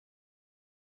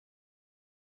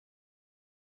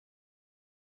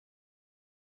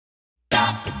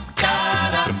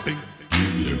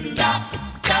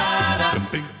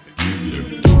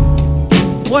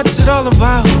What's it all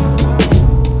about?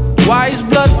 Why is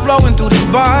blood flowing through this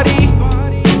body?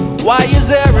 Why is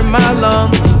air in my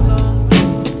lungs?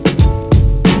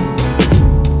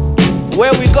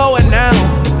 Where we going now?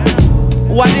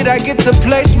 Why did I get to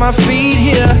place my feet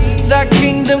here? That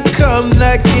kingdom come,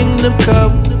 that kingdom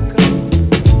come.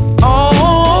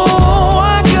 Oh,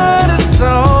 I got a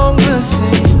song to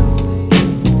sing,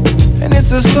 and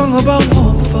it's a song about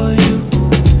hope for you.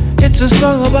 It's a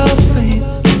song about faith.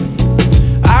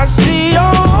 I see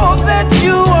all that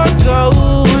you are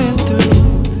going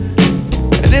through,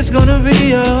 and it's gonna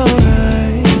be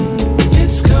alright.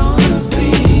 It's gonna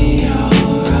be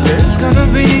alright. It's gonna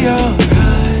be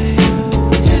alright.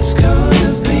 It's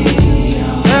gonna be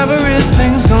alright.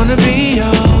 Everything's gonna be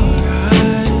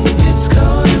alright. It's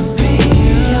gonna be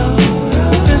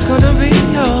alright. It's gonna be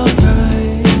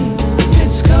alright.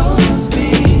 It's gonna be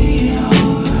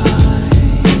alright.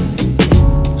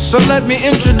 So let me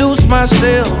introduce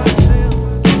myself.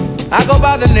 I go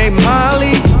by the name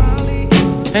Molly,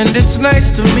 and it's nice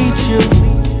to meet you.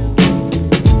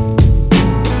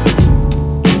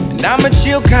 And I'm a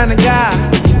chill kind of guy,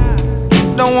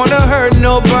 don't wanna hurt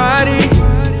nobody,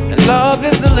 and love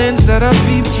is the lens that I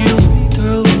peeped you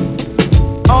through.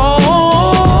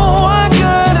 Oh, I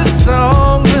got a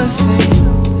song to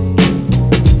sing,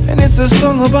 and it's a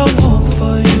song about hope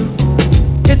for you.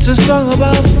 It's a song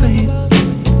about faith.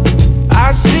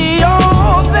 I see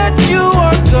all that you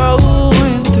are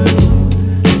going through,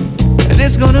 and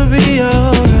it's gonna be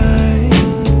alright.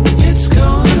 It's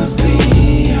gonna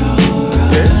be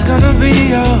alright. It's gonna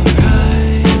be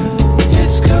alright.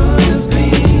 It's gonna be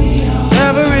alright.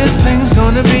 Everything's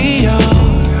gonna be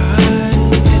alright.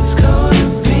 It's gonna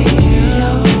be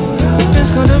alright.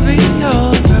 It's gonna be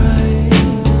alright.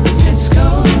 It's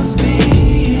gonna be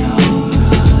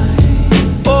alright.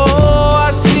 Oh,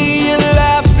 I see you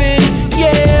laughing.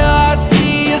 Yeah, I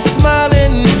see you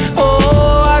smiling.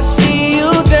 Oh, I see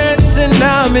you dancing.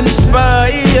 I'm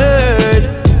inspired.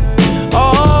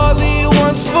 All he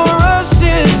wants for us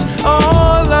is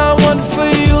all I want for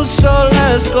you. So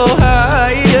let's go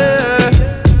higher.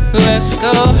 Let's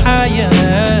go higher.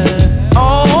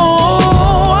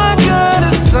 Oh, I got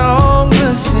a song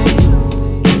to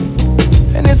sing,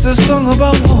 and it's a song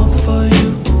about hope for you.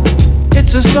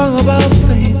 It's a song about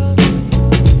faith.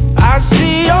 I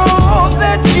see all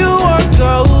that you are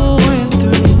going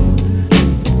through,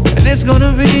 and it's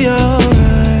gonna be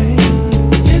alright.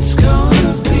 It's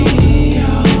gonna be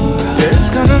alright. It's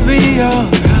gonna be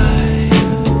alright.